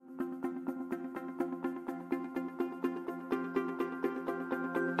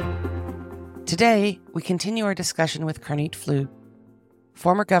Today, we continue our discussion with Karnit Flug,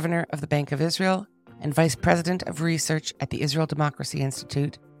 former governor of the Bank of Israel and vice president of research at the Israel Democracy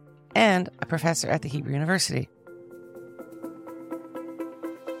Institute and a professor at the Hebrew University.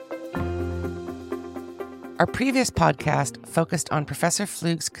 Our previous podcast focused on Professor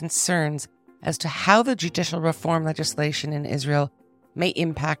Flug's concerns as to how the judicial reform legislation in Israel may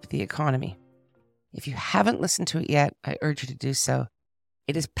impact the economy. If you haven't listened to it yet, I urge you to do so.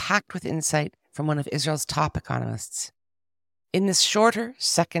 It is packed with insight from one of Israel's top economists. In this shorter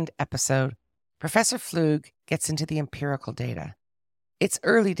second episode, Professor Flug gets into the empirical data. It's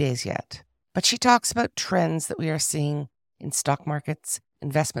early days yet, but she talks about trends that we are seeing in stock markets,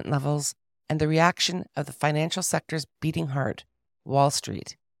 investment levels, and the reaction of the financial sector's beating heart, Wall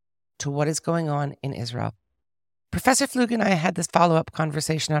Street, to what is going on in Israel. Professor Flug and I had this follow-up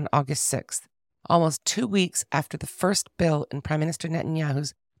conversation on August 6th, almost 2 weeks after the first bill in Prime Minister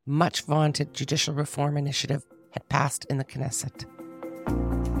Netanyahu's much vaunted judicial reform initiative had passed in the Knesset.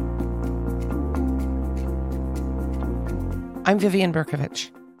 I'm Vivian Berkovich,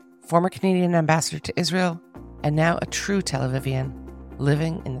 former Canadian ambassador to Israel, and now a true Tel Avivian,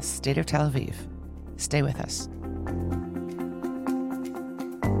 living in the state of Tel Aviv. Stay with us.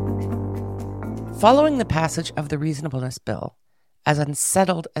 Following the passage of the Reasonableness Bill, as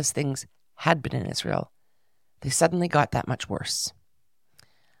unsettled as things had been in Israel, they suddenly got that much worse.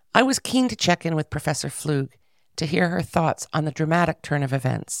 I was keen to check in with Professor Flug to hear her thoughts on the dramatic turn of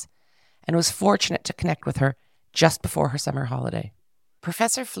events, and was fortunate to connect with her just before her summer holiday.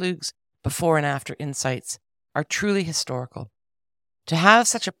 Professor Flug's before and after insights are truly historical. To have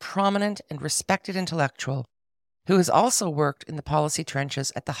such a prominent and respected intellectual, who has also worked in the policy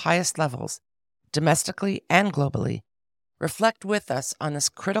trenches at the highest levels, domestically and globally, reflect with us on this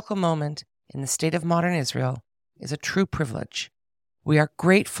critical moment in the state of modern Israel is a true privilege. We are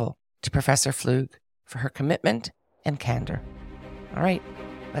grateful to Professor Flug for her commitment and candor. All right,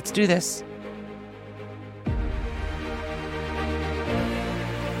 let's do this.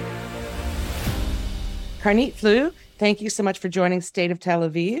 Karnit Flug, thank you so much for joining State of Tel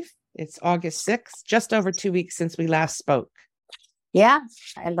Aviv. It's August 6th, just over 2 weeks since we last spoke. Yeah,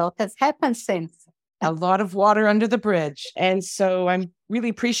 a lot has happened since. A lot of water under the bridge. And so I really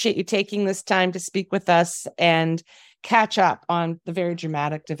appreciate you taking this time to speak with us and catch up on the very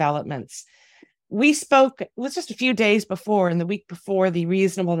dramatic developments. We spoke, it was just a few days before, in the week before the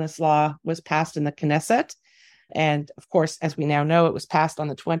reasonableness law was passed in the Knesset. And of course, as we now know, it was passed on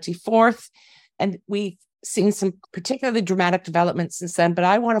the 24th. And we've seen some particularly dramatic developments since then, but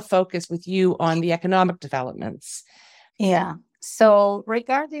I want to focus with you on the economic developments. Yeah. So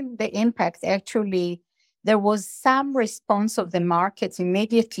regarding the impact, actually, there was some response of the markets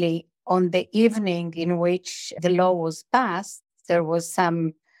immediately on the evening in which the law was passed. There was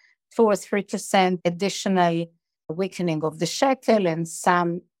some 2 or 3% additional weakening of the shekel and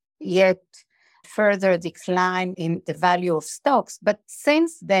some yet further decline in the value of stocks. But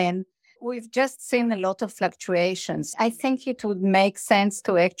since then, we've just seen a lot of fluctuations. I think it would make sense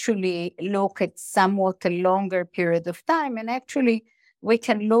to actually look at somewhat a longer period of time. And actually, we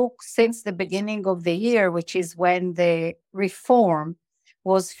can look since the beginning of the year, which is when the reform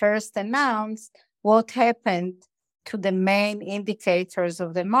was first announced, what happened to the main indicators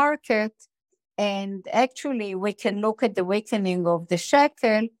of the market. And actually, we can look at the weakening of the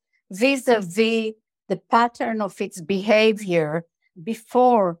shekel vis-a-vis the pattern of its behavior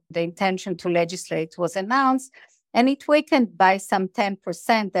before the intention to legislate was announced, and it weakened by some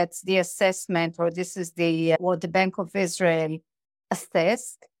 10%. That's the assessment, or this is the what the Bank of Israel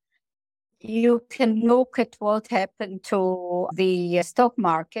assessed. You can look at what happened to the stock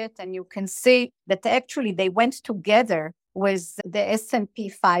market, and you can see that actually they went together with the S&P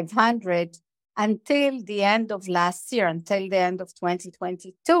 500 until the end of last year, until the end of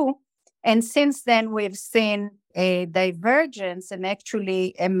 2022. And since then, we've seen a divergence and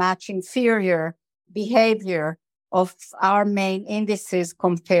actually a much inferior behavior of our main indices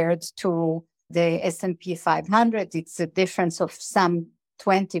compared to the S&P 500. It's a difference of some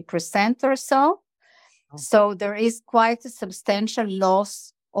 20% or so. So there is quite a substantial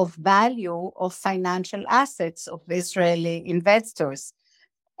loss of value of financial assets of Israeli investors.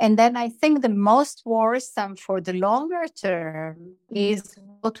 And then I think the most worrisome for the longer term is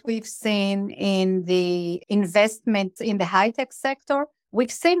what we've seen in the investment in the high-tech sector.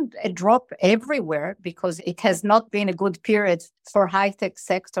 We've seen a drop everywhere because it has not been a good period for high-tech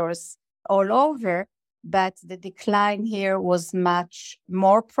sectors all over, but the decline here was much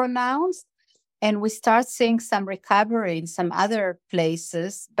more pronounced. And we start seeing some recovery in some other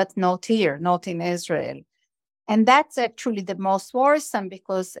places, but not here, not in Israel. And that's actually the most worrisome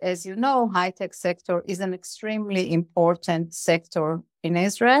because, as you know, high-tech sector is an extremely important sector in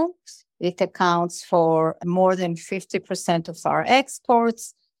Israel. It accounts for more than 50% of our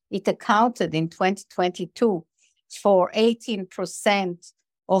exports. It accounted in 2022 for 18%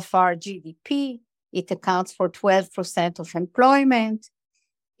 of our GDP. It accounts for 12% of employment.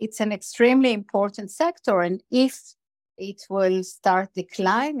 It's an extremely important sector. And if it will start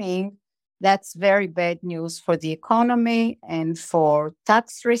declining, that's very bad news for the economy and for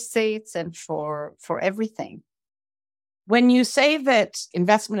tax receipts and for everything. When you say that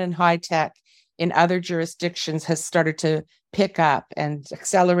investment in high tech in other jurisdictions has started to pick up and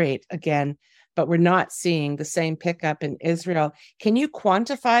accelerate again, but we're not seeing the same pickup in Israel, can you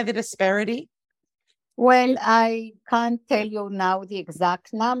quantify the disparity? Well, I can't tell you now the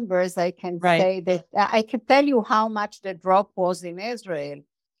exact numbers. I can say that I can tell you how much the drop was in Israel.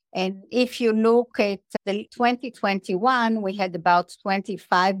 And if you look at the 2021, we had about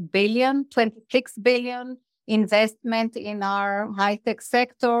 26 billion investment in our high-tech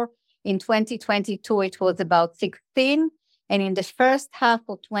sector. In 2022, it was about 16. And in the first half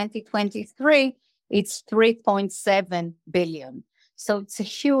of 2023, it's 3.7 billion. So it's a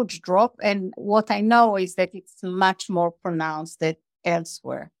huge drop. And what I know is that it's much more pronounced than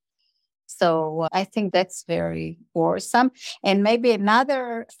elsewhere. So I think that's very worrisome. And maybe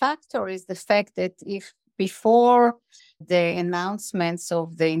another factor is the fact that if before the announcements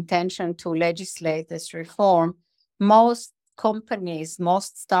of the intention to legislate this reform, most companies,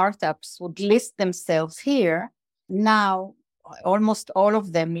 most startups would list themselves here. Now, almost all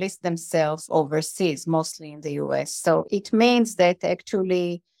of them list themselves overseas, mostly in the US. So it means that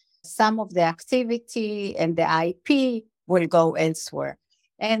actually some of the activity and the IP will go elsewhere.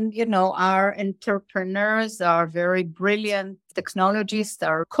 And, you know, our entrepreneurs are very brilliant technologists,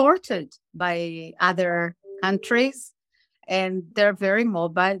 are courted by other countries, and they're very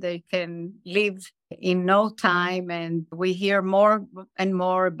mobile. They can leave in no time. And we hear more and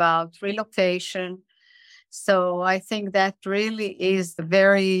more about relocation. So I think that really is a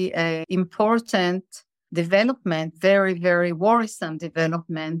very important development, very, very worrisome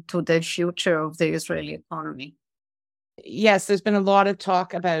development to the future of the Israeli economy. Yes, there's been a lot of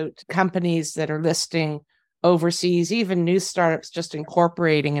talk about companies that are listing overseas, even new startups just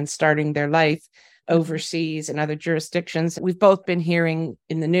incorporating and starting their life overseas in other jurisdictions. We've both been hearing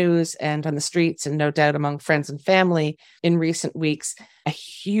in the news and on the streets, and no doubt among friends and family in recent weeks, a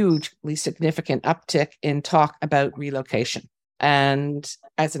hugely significant uptick in talk about relocation. And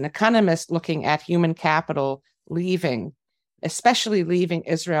as an economist looking at human capital leaving, especially leaving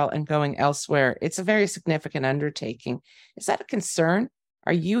Israel and going elsewhere, it's a very significant undertaking. Is that a concern?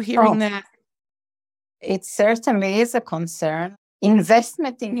 Are you hearing that? It certainly is a concern.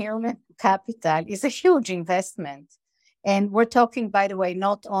 Investment in human capital is a huge investment. And we're talking, by the way,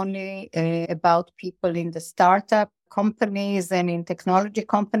 not only about people in the startup companies and in technology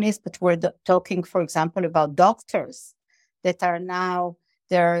companies, but we're talking, for example, about doctors that are now,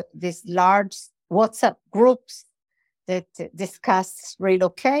 there are these large WhatsApp groups that discuss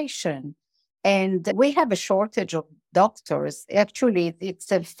relocation. And we have a shortage of doctors. Actually,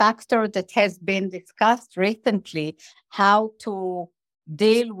 it's a factor that has been discussed recently, how to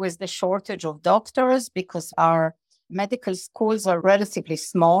deal with the shortage of doctors, because our medical schools are relatively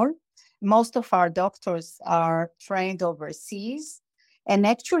small. Most of our doctors are trained overseas. And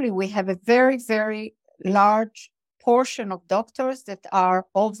actually, we have a very, very large portion of doctors that are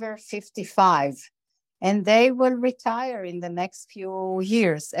over 55. And they will retire in the next few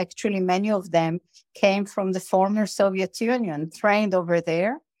years. Actually, many of them came from the former Soviet Union, trained over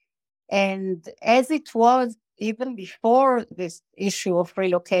there. And as it was, even before this issue of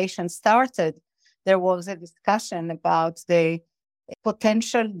relocation started, there was a discussion about the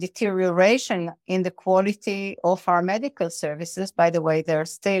potential deterioration in the quality of our medical services. By the way, they're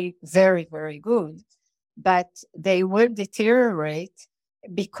still very, very good, but they will deteriorate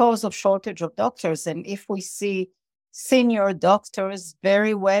because of shortage of doctors. And if we see senior doctors,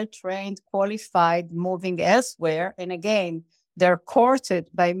 very well trained, qualified, moving elsewhere, and again, they're courted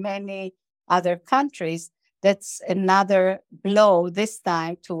by many other countries, that's another blow this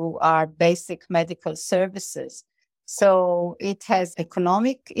time to our basic medical services. So it has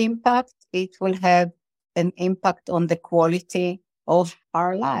economic impact. It will have an impact on the quality of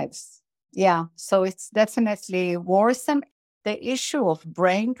our lives. Yeah, so it's definitely worrisome. The issue of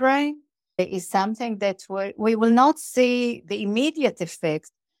brain drain is something that we will not see the immediate effect,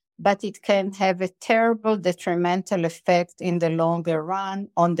 but it can have a terrible detrimental effect in the longer run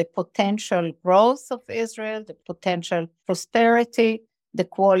on the potential growth of Israel, the potential prosperity the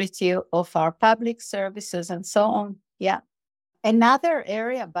quality of our public services, and so on. Yeah. Another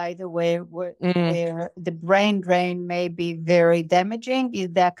area, by the way, where the brain drain may be very damaging is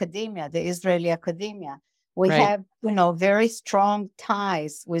the academia, the Israeli academia. We have, very strong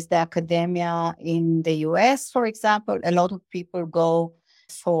ties with the academia in the US, for example. A lot of people go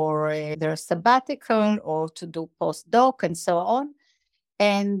for their sabbatical or to do postdoc and so on.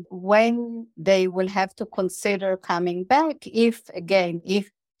 And when they will have to consider coming back, if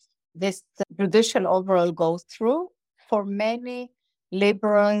this judicial overall goes through, for many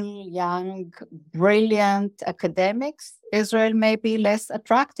liberal, young, brilliant academics, Israel may be less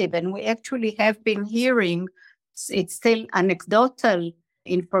attractive. And we actually have been hearing, it's still anecdotal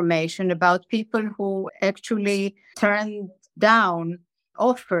information about people who actually turned down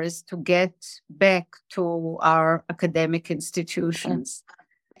offers to get back to our academic institutions.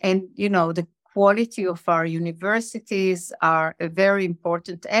 And, the quality of our universities are a very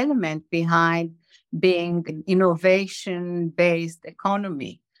important element behind being an innovation-based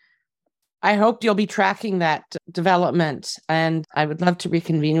economy. I hope you'll be tracking that development, and I would love to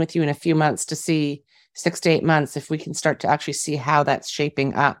reconvene with you in a few months to see 6 to 8 months if we can start to actually see how that's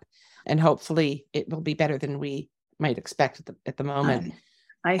shaping up, and hopefully it will be better than we might expect at the moment.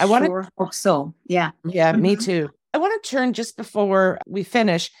 I sure hope so. Yeah. Yeah, me too. I want to turn just before we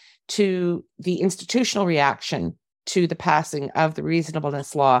finish to the institutional reaction to the passing of the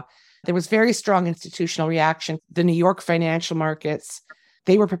reasonableness law. There was very strong institutional reaction. The New York financial markets,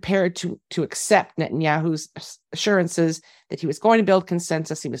 they were prepared to accept Netanyahu's assurances that he was going to build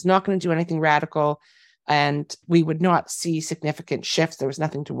consensus, he was not going to do anything radical, and we would not see significant shifts. There was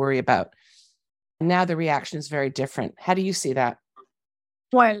nothing to worry about. Now the reaction is very different. How do you see that?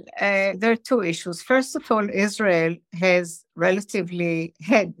 Well, there are two issues. First of all, Israel has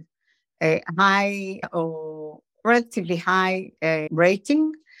had a relatively high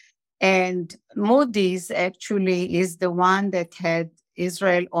rating, and Moody's actually is the one that had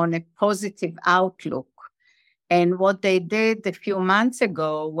Israel on a positive outlook. And what they did a few months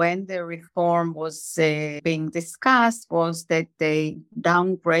ago when the reform was being discussed was that they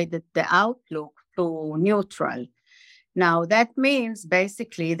downgraded the outlook to neutral. Now, that means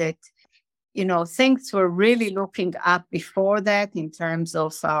basically that, things were really looking up before that in terms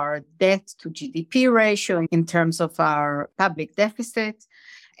of our debt to GDP ratio, in terms of our public deficit.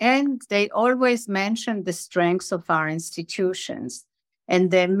 And they always mentioned the strengths of our institutions.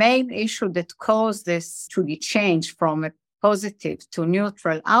 And the main issue that caused this to be changed from a positive to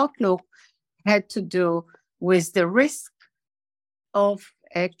neutral outlook had to do with the risk of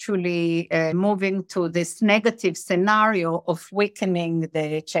actually moving to this negative scenario of weakening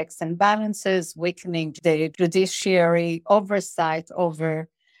the checks and balances, weakening the judiciary oversight over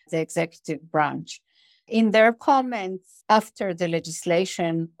the executive branch. In their comments after the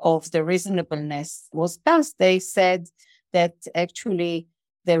legislation of the reasonableness was passed, they said that actually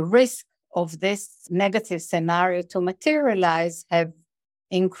the risk of this negative scenario to materialize have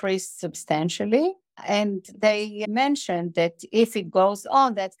increased substantially. And they mentioned that if it goes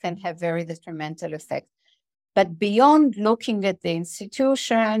on, that can have very detrimental effects. But beyond looking at the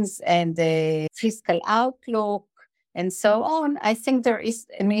institutions and the fiscal outlook and so on, I think there is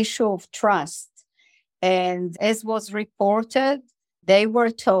an issue of trust. And as was reported, they were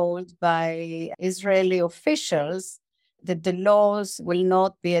told by Israeli officials that the laws will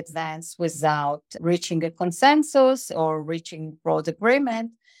not be advanced without reaching a consensus or reaching broad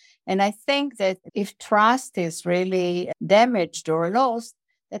agreement. And I think that if trust is really damaged or lost,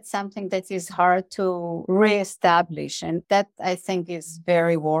 that's something that is hard to reestablish. And that, I think, is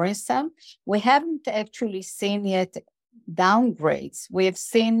very worrisome. We haven't actually seen yet downgrades. We have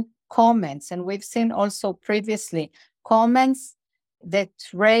seen comments, and we've seen also previously comments that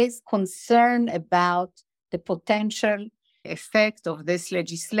raise concern about the potential effect of this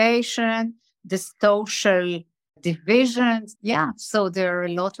legislation, the social divisions. Yeah, so there are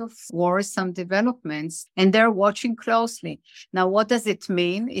a lot of worrisome developments, and they're watching closely. Now, what does it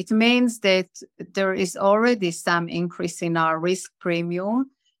mean? It means that there is already some increase in our risk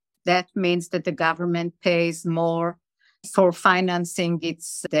premium. That means that the government pays more for financing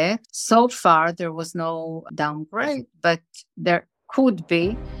its debt. So far, there was no downgrade, but there could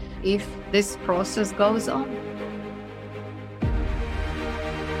be if this process goes on.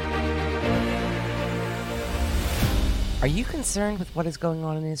 Are you concerned with what is going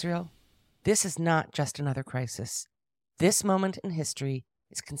on in Israel? This is not just another crisis. This moment in history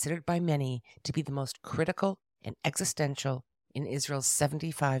is considered by many to be the most critical and existential in Israel's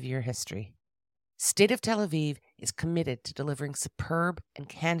 75-year history. State of Tel Aviv is committed to delivering superb and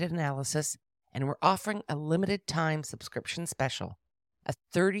candid analysis, and we're offering a limited time subscription special. a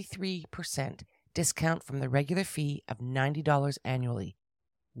 33% discount from the regular fee of $90 annually.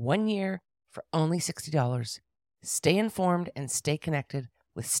 1 year for only $60. Stay informed and stay connected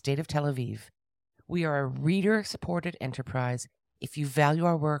with State of Tel Aviv. We are a reader-supported enterprise. If you value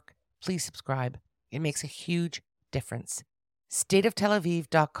our work, please subscribe. It makes a huge difference.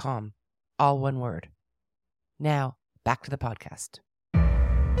 stateoftelaviv.com, all one word. Now, back to the podcast.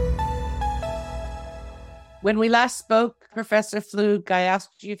 When we last spoke, Professor Flug, I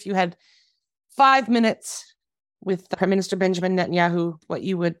asked you if you had 5 minutes with Prime Minister Benjamin Netanyahu, what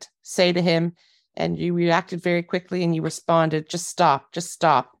you would say to him, and you reacted very quickly and you responded, just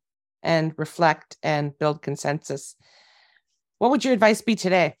stop, and reflect and build consensus. What would your advice be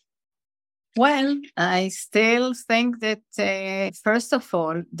today? Well, I still think that, first of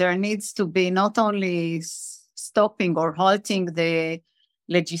all, there needs to be not only stopping or halting the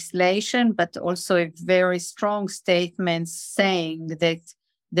legislation, but also a very strong statement saying that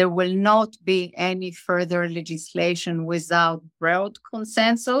there will not be any further legislation without broad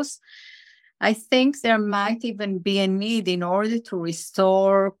consensus. I think there might even be a need, in order to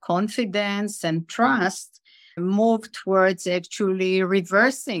restore confidence and trust, move towards actually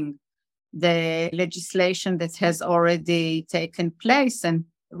reversing the legislation that has already taken place and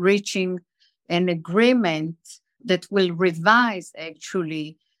reaching an agreement that will revise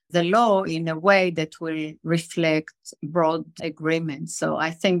actually the law in a way that will reflect broad agreement. So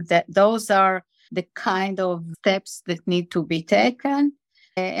I think that those are the kind of steps that need to be taken,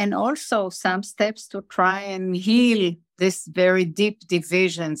 and also some steps to try and heal these very deep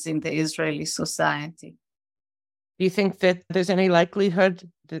divisions in the Israeli society. Do you think that there's any likelihood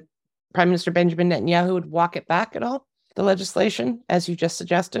that Prime Minister Benjamin Netanyahu would walk it back at all, the legislation, as you just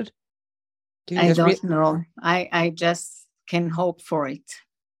suggested? I don't know. I just can hope for it.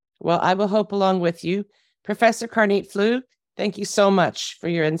 Well, I will hope along with you. Professor Karnit Flug, thank you so much for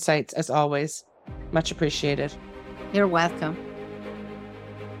your insights, as always. Much appreciated. You're welcome.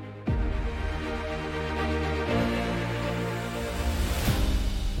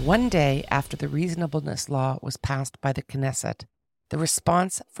 One day after the reasonableness law was passed by the Knesset, the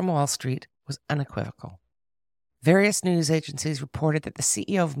response from Wall Street was unequivocal. Various news agencies reported that the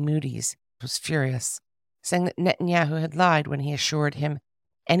CEO of Moody's was furious, saying that Netanyahu had lied when he assured him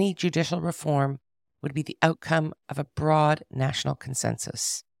any judicial reform would be the outcome of a broad national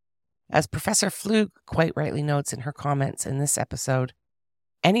consensus. As Professor Flug quite rightly notes in her comments in this episode,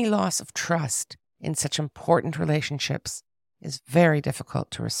 any loss of trust in such important relationships is very difficult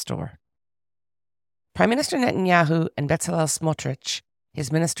to restore. Prime Minister Netanyahu and Bezalel Smotrich,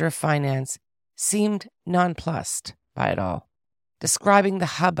 his Minister of Finance, seemed nonplussed by it all, describing the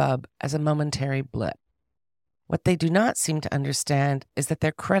hubbub as a momentary blip. What they do not seem to understand is that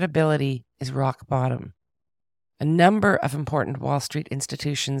their credibility is rock bottom. A number of important Wall Street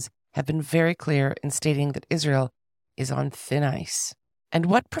institutions have been very clear in stating that Israel is on thin ice. And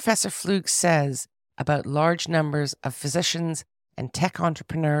what Professor Flug says about large numbers of physicians and tech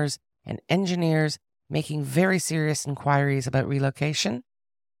entrepreneurs and engineers making very serious inquiries about relocation,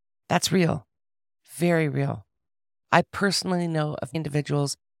 that's real, very real. I personally know of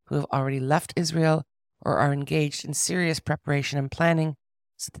individuals who have already left Israel or are engaged in serious preparation and planning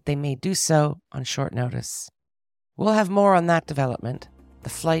so that they may do so on short notice. We'll have more on that development, the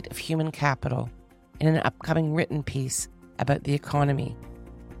flight of human capital, in an upcoming written piece about the economy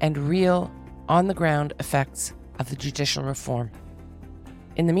and real, on-the-ground effects of the judicial reform.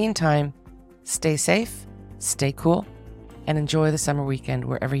 In the meantime, stay safe, stay cool, and enjoy the summer weekend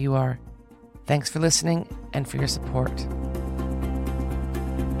wherever you are. Thanks for listening and for your support.